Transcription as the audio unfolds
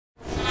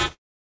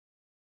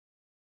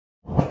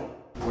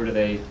Where do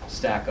they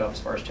stack up as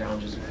far as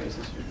challenges you face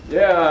this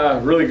year? Yeah,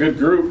 really good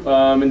group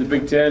in the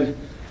Big Ten.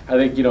 I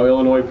think,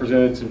 Illinois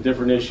presented some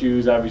different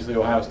issues. Obviously,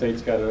 Ohio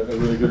State's got a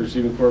really good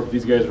receiving corps, but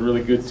these guys are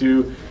really good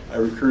too. I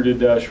recruited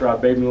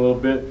Sherrod Bateman a little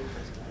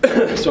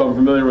bit, so I'm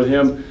familiar with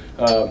him.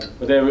 But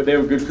they have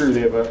a good crew. They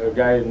have a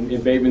guy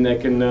in Bateman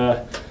that can,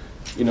 a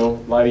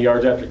lot of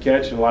yards after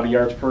catch and a lot of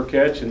yards per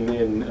catch, and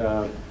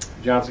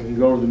Johnson can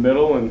go over the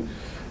middle. And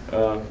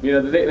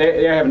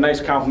they have a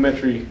nice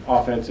complementary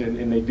offense,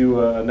 and they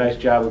do a nice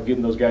job of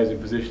getting those guys in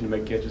position to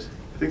make catches.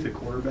 I think the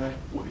quarterback,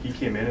 he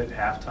came in at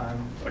halftime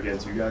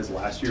against you guys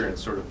last year, and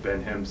it's sort of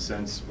been him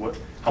since.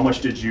 How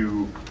much did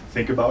you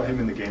think about him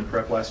in the game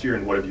prep last year,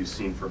 and what have you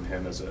seen from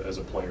him as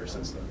a player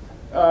since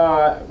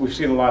then? We've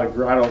seen a lot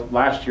of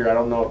last year, I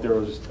don't know if there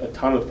was a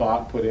ton of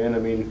thought put in. I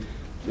mean,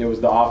 it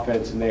was the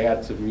offense, and they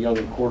had some young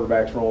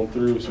quarterbacks rolling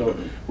through, so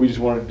we just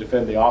wanted to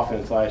defend the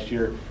offense last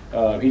year.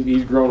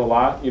 He's grown a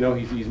lot.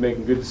 He's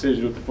making good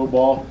decisions with the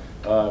football.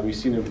 We've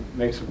seen him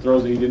make some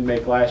throws that he didn't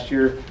make last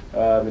year,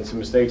 and some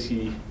mistakes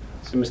he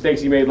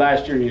made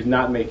last year he's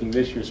not making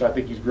this year. So I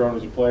think he's grown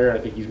as a player. I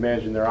think he's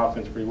managing their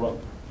offense pretty well.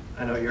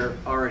 I know you're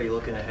already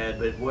looking ahead,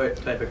 but what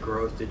type of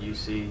growth did you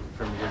see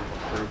from your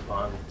group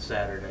on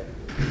Saturday?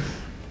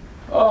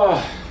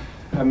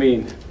 I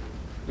mean,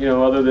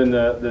 other than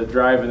the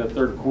drive in the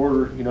third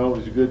quarter, it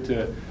was good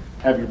to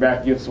have your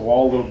back against the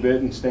wall a little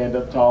bit and stand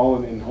up tall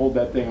and hold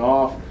that thing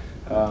off.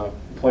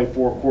 Play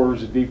 4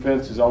 quarters of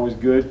defense is always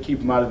good. Keep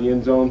them out of the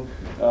end zone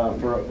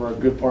for a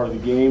good part of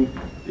the game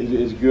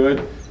is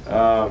good.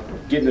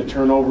 Getting a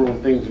turnover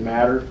when things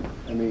matter.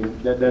 I mean,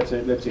 that's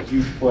a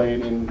huge play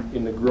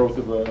in the growth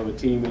of a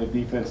team and a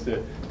defense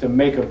to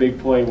make a big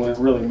play when it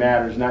really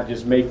matters, not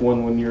just make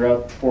one when you're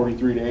up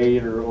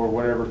 43-8 or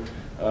whatever.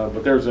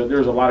 But there's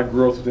a lot of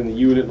growth within the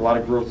unit and a lot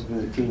of growth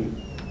within the team.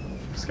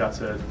 Scott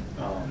said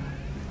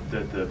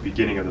that the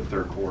beginning of the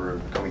third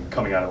quarter,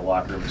 coming out of the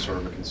locker room, is sort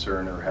of a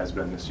concern, or has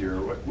been this year.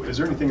 Is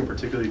there anything in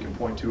particular you can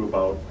point to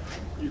about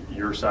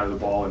your side of the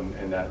ball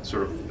and that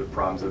sort of the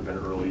problems that have been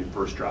early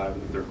first drive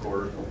of the third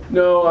quarter?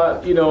 No,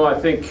 I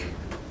think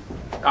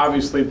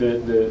obviously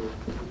the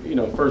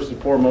first and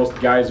foremost,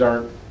 guys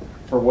aren't,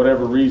 for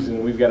whatever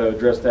reason, we've got to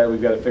address that.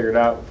 We've got to figure it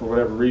out. For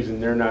whatever reason,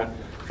 they're not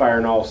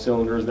firing all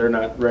cylinders. They're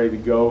not ready to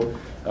go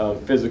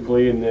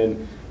physically, and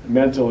then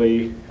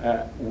mentally,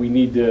 we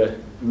need to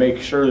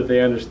make sure that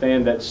they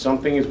understand that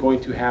something is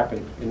going to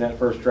happen in that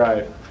first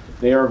drive.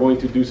 They are going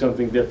to do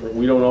something different.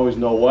 We don't always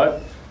know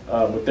what,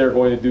 but they're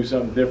going to do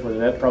something different,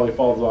 and that probably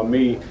falls on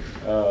me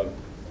to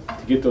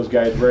get those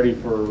guys ready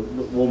for.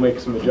 We'll make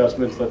some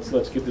adjustments.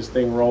 Let's get this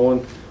thing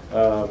rolling,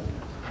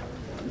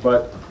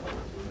 but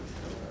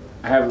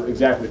I haven't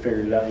exactly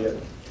figured it out yet.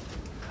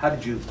 How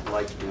did you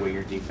like the way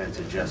your defense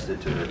adjusted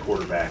to the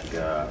quarterback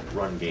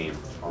run game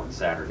on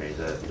Saturday?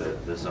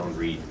 The zone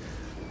read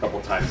a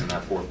couple times in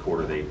that fourth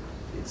quarter,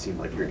 it seemed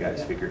like your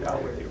guys figured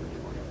out what they were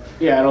doing.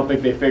 Yeah, I don't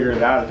think they figured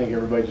it out. I think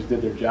everybody just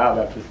did their job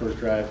after the first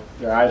drive.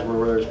 Their eyes were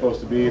where they were supposed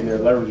to be, and their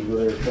leverage was where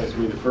they were supposed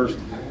to be. The first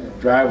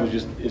drive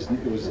was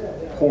it was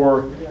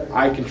poor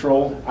eye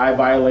control, eye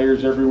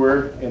violators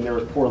everywhere, and there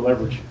was poor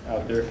leverage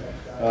out there.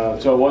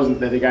 So it wasn't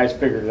that the guys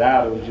figured it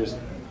out. It was just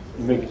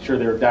making sure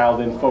they were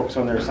dialed in, focus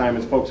on their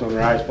assignments, focus on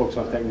their eyes, focus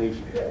on techniques.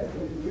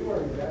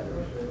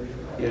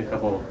 You had a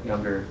couple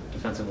younger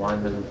defensive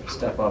linemen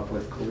step up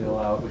with Khalil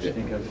out. What do you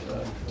think of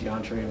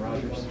DeAndre and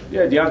Rogers?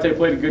 Yeah, Deontay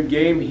played a good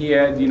game. He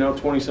had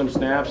 20-some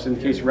snaps,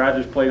 and Casey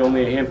Rogers played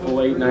only a handful,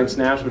 8-9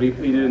 snaps, but he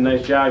did a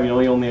nice job. He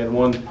only had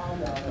one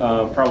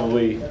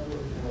probably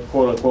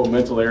quote-unquote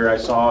mental error I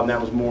saw, and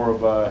that was more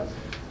of a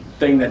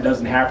thing that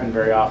doesn't happen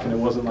very often. It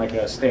wasn't like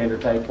a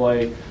standard type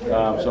play,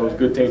 so it was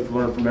good tape to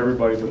learn from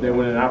everybody, but they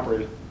went and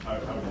operated.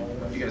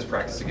 You guys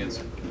practice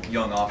against a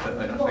young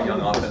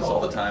offense all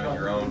the time in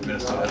your own.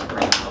 Minnesota has a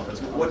pretty young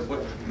offense.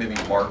 What maybe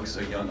marks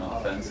a young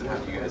offense, and how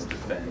do you guys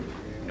defend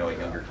a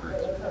younger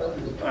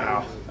group?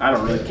 Wow, I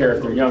don't really care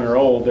if they're young or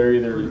old. They're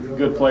either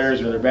good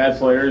players or they're bad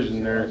players,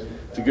 and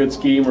it's a good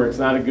scheme or it's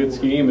not a good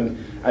scheme.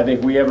 And I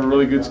think we have a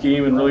really good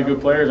scheme and really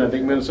good players. And I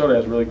think Minnesota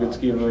has a really good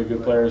scheme and really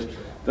good players.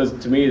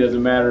 To me, it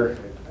doesn't matter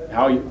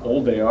how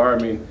old they are. I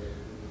mean,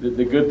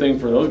 the good thing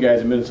for those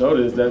guys in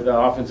Minnesota is that the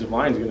offensive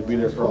line is going to be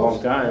there for a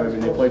long time. I mean,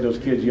 they played those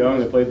kids young,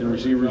 they played the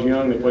receivers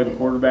young, they played the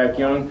quarterback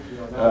young.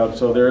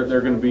 So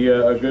they're going to be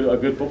a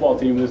good football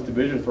team in this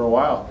division for a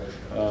while.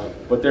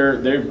 But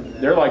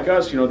they're like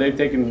us. They've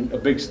taken a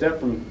big step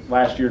from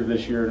last year to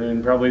this year,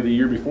 and probably the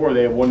year before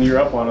they have 1 year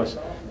up on us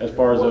as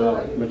far as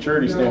a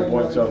maturity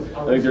standpoint. So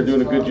I think they're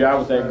doing a good job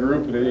with that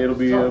group, and it'll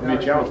be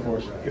a challenge for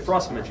us. If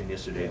Ross mentioned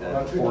yesterday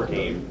that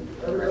 4-game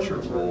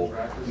redshirt rule,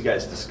 you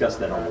guys discuss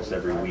that almost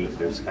every week.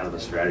 There's kind of a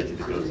strategy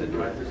that goes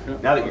into it.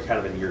 Now that you're kind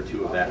of in year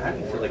 2 of that, how do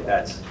you feel like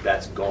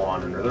that's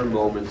gone? And are there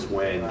moments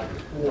when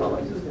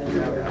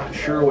you're not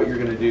sure what you're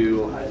going to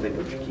do? I think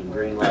of Jakeem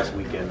Green last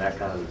weekend, that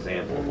kind of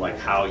example of like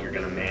how you're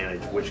going to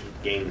manage which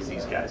games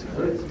these guys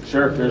play.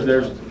 Sure,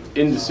 there's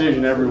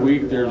indecision every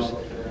week. There's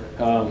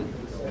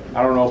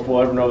I don't know if we'll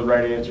ever know the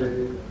right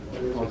answer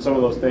on some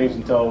of those things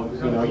until,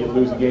 you know, you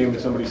lose a game and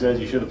somebody says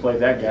you should have played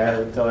that guy,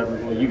 or until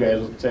everyone, you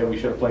guys say we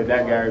should have played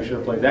that guy or we should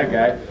have played that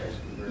guy.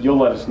 You'll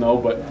let us know,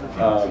 but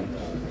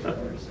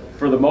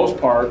for the most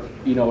part,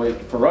 you know,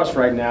 for us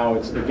right now,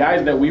 it's the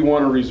guys that we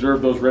want to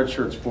reserve those red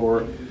shirts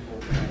for.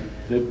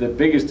 The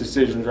biggest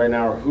decisions right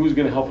now are who's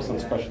going to help us on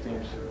special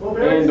teams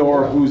and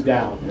or who's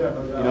down.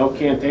 You know,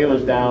 Cam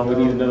Taylor's down. We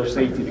need another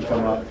safety to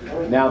come up.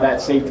 Now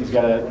that safety's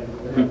got to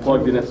be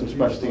plugged in at some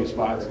special team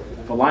spots.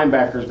 If a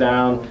linebacker's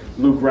down,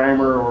 Luke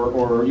Reimer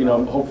or you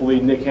know, hopefully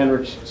Nick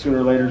Henrich sooner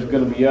or later is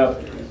going to be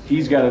up.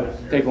 He's got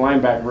to take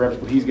linebacker reps,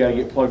 but he's got to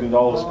get plugged into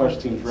all the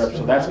special teams reps.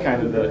 So that's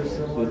kind of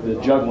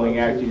the juggling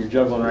act that you're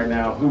juggling right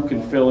now. Who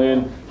can fill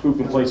in? Who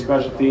can play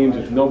special teams?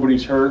 If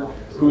nobody's hurt,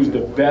 who's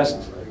the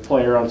best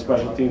player on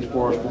special teams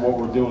for us for what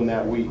we're doing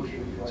that week?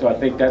 So I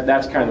think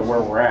that's kind of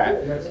where we're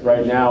at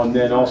right now. And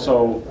then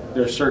also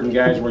there's certain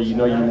guys where you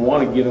know you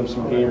want to give them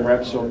some game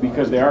reps, so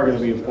because they are going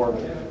to be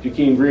important.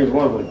 Jakeem Green's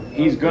one of them.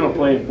 He's going to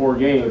play in 4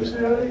 games,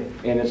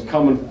 and it's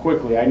coming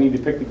quickly. I need to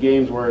pick the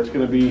games where it's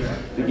going to be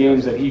the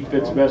games that he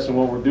fits best in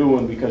what we're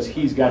doing, because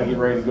he's got to get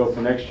ready to go for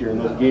next year, and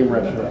those game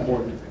reps are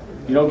important.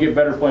 You don't get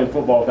better playing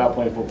football without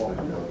playing football.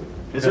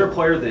 Is there a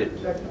player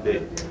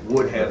that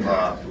would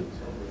have,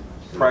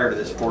 prior to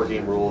this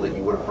 4-game rule, that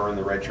you would have burned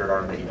the red shirt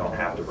on that you don't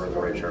have to burn the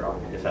red shirt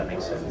on, if that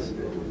makes sense?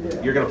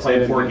 You're going to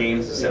play in 4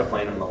 games instead of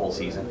playing them the whole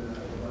season?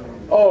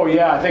 Oh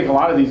yeah, I think a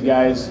lot of these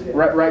guys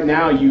right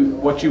now,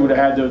 what you would have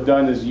had to have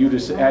done is you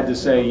just had to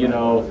say, you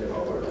know,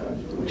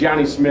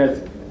 Johnny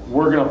Smith,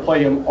 we're going to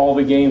play him all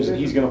the games and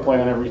he's going to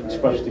play on every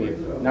special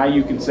team. Now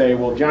you can say,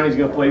 well, Johnny's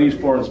going to play these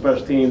 4 on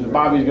special teams, and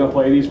Bobby's going to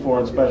play these 4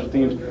 on special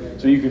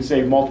teams. So you can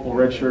save multiple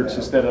red shirts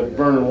instead of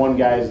burning one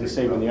guy's and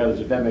saving the others,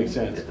 if that makes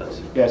sense. It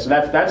does. Yeah, so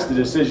that's the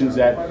decisions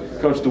that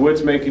Coach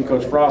DeWitt's making,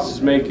 Coach Frost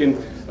is making.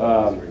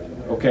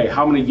 Okay,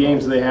 how many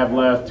games do they have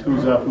left?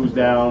 Who's up? Who's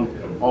down?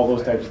 All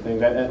those types of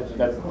things.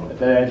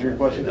 That answer your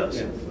question? It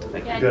does. Yeah.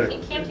 Yeah,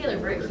 Cam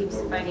Taylor-Britt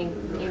keeps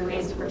finding new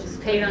ways to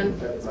participate on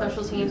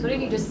special teams. What have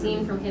you just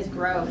seen from his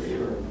growth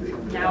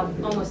now,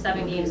 almost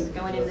 7 games,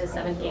 going into the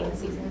 7th game of the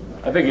season?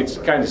 I think it's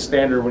kind of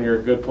standard when you're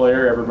a good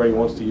player, everybody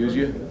wants to use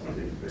you.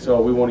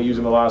 So we want to use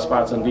him a lot of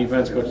spots on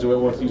defense. Coach DeWitt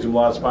wants to use him a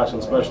lot of spots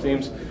on special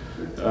teams.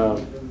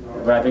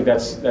 But I think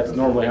that's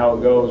normally how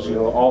it goes. You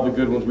know, all the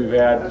good ones we've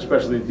had,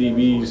 especially the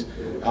DBs,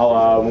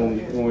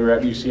 when we were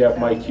at UCF,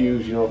 Mike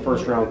Hughes, you know,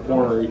 first-round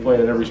corner, he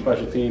played on every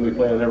special team, he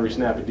played on every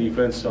snap of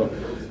defense. So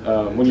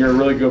when you're a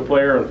really good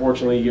player,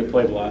 unfortunately, you get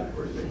played a lot.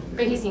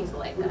 But he seems to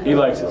like that. He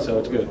likes it, so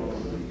it's good.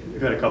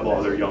 We've had a couple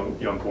other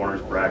young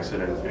corners,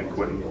 Braxton and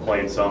Quentin,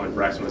 playing some, and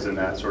Braxton was in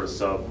that sort of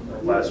sub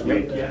last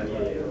week.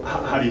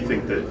 How do you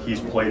think that he's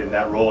played in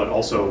that role, and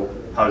also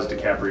how does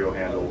DiCaprio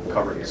handle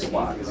covering his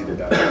slot, because he did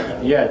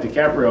that? Yeah,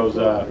 DiCaprio's,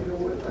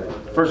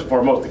 first and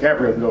foremost,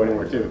 DiCaprio can go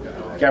anywhere too.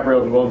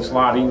 DiCaprio can go in the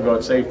slot, he can go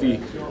at safety.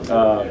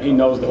 He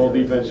knows the whole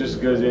defense just as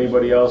good as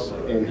anybody else,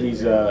 and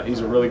he's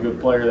a really good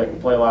player that can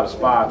play a lot of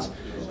spots.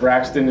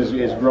 Braxton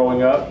is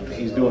growing up.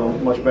 He's doing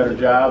a much better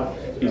job.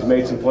 He's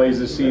made some plays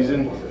this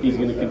season. He's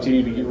going to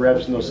continue to get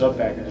reps in those sub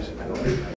packages.